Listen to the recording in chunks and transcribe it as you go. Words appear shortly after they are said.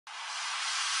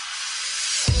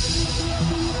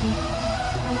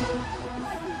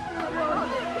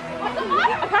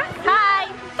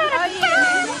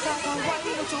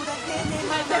Keep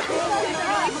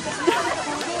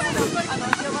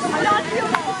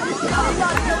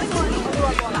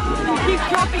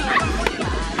dropping.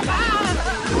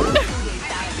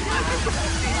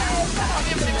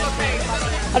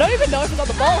 I don't even know if it's on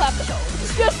the ball after.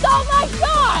 Just oh my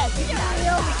god!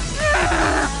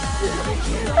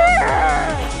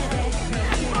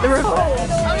 The river.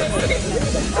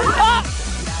 Ah!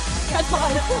 That's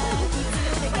fine.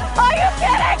 Are you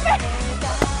kidding me?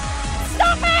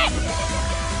 Stop it!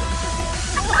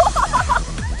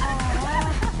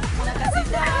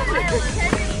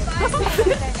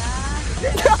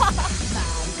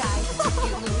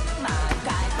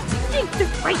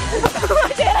 I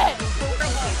did it!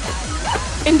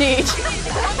 Indeed.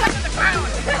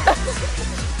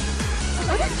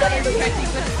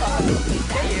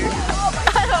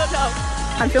 I don't know.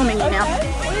 I'm filming you now.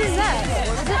 What is that?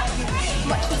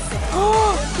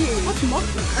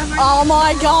 Oh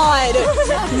my god!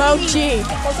 Mochi.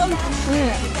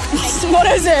 What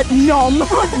is it? Nom.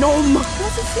 Nom.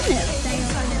 What's it in it?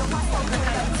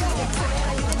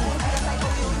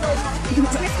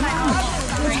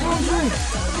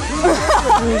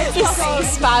 Just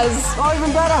spaz. Oh,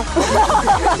 even better.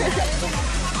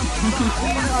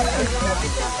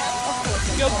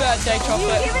 Your birthday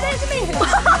chocolate.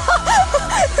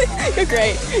 You're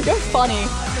great. You're funny.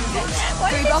 Why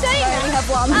are you saying that? We have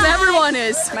one. Everyone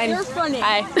is. You're funny.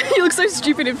 Hi. You look so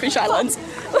stupid in Fish Islands.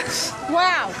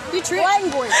 Wow. You trick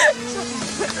language.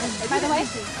 By the way,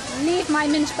 leave my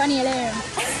mince bunny alone.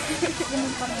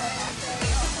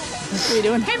 What are you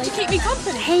doing? Came to keep me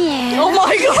company. Hey. Oh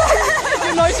my god!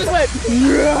 Your nose just went.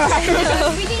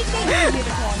 We need things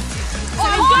unicorn. Oh,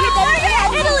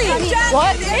 Italy!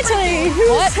 What? Italy!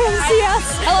 What? Come see us.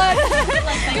 Hello.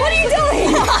 What are you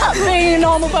doing? Being a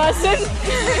normal person.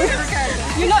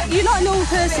 You're not a normal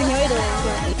person. You're Italy.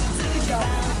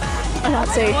 I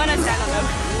can't see. I want to stand on them.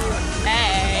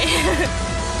 Hey.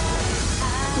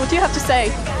 What do you have to say?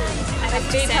 I have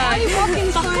to say. I'm fucking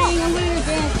flying. I'm going to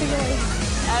dance today.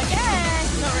 Okay.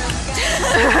 Not really.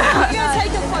 You're going to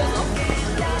take your clothes off.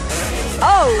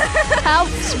 Oh, how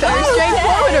very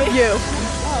straightforward of you.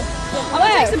 I want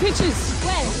to take some pictures.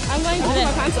 When? I'm going to put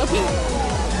my pants up.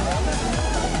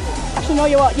 Actually, no,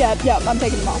 you what? Yeah, I'm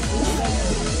taking them off.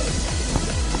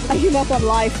 I do not on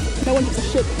life. No one gives a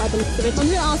shit by the looks of it. I'm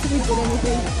going to ask if we did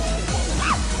anything.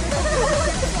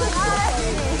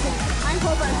 I'm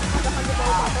hoping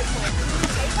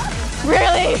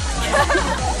Really?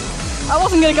 I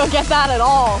wasn't gonna go get that at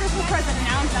all. Christmas present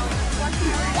now.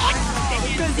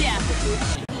 Because yeah.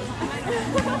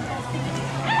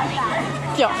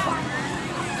 Yeah.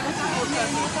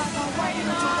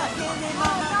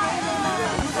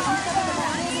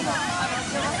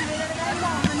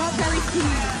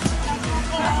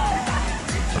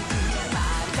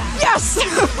 Yes!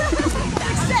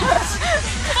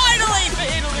 Finally for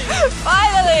Italy.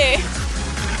 Finally!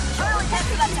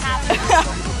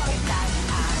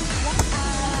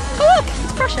 Oh look,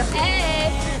 it's Prussia.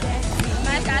 Hey!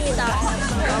 My God, stop.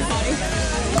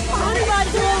 Everybody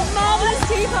do a marvelous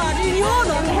tea party in your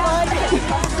neighborhood.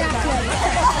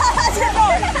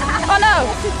 Oh no!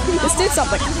 This did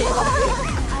something.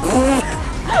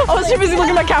 I was too busy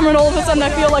looking at my camera and all of a sudden I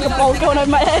feel like a bolt going over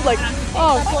my head, like,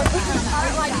 oh.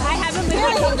 I haven't lived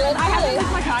Really, England? Really?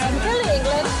 Really,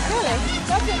 England? Really?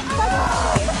 That's it.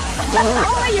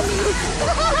 How are you?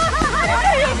 What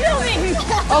are you filming?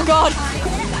 Oh god.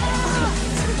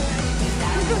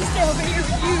 Stay over here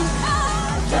with you.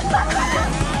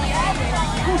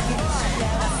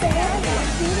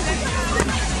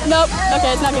 Nope.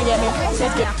 Okay, it's not gonna get me.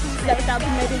 It's good. 11,000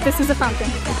 maybe. This is a fountain.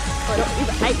 Or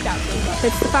even 8,000.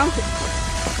 It's the fountain.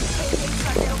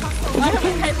 I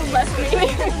haven't Caitlin left me.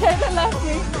 Caitlin left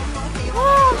me.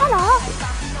 Oh, hello.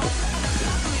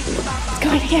 Let's go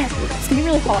in here. It's gonna be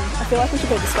really hot. I feel like we should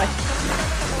go this way.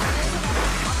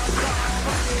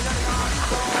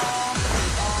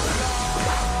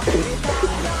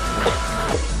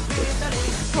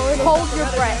 Hold your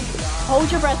breath.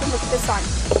 Hold your breath and look at the sun.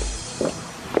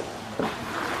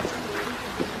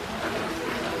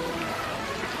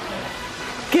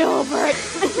 Gilbert!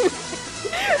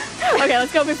 Okay,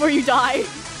 let's go before you die.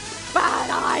 Bad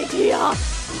idea!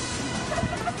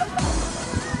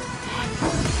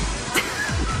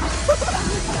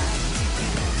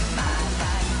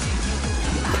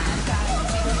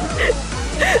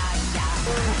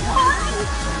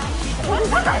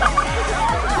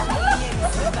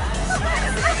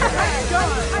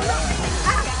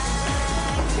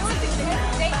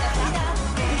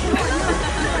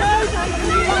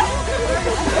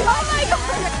 Oh my God!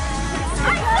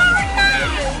 I'm sorry!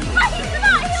 No! He's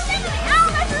not! He'll never be out!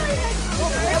 That's really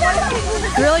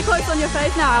really close on your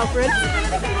face now, Alfred.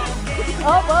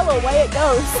 Oh, well, away it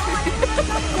goes.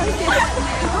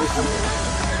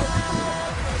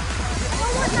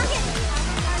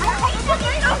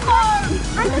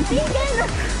 I'm a vegan!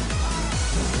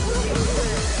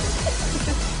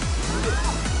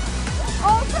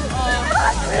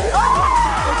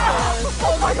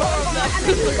 Oh my god!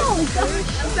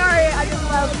 I'm sorry, I just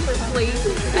love for please.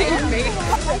 Date me.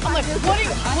 I'm like, what do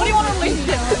you want to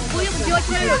relationship? Do you like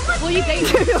tomatoes? Will you date me?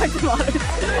 You like tomatoes?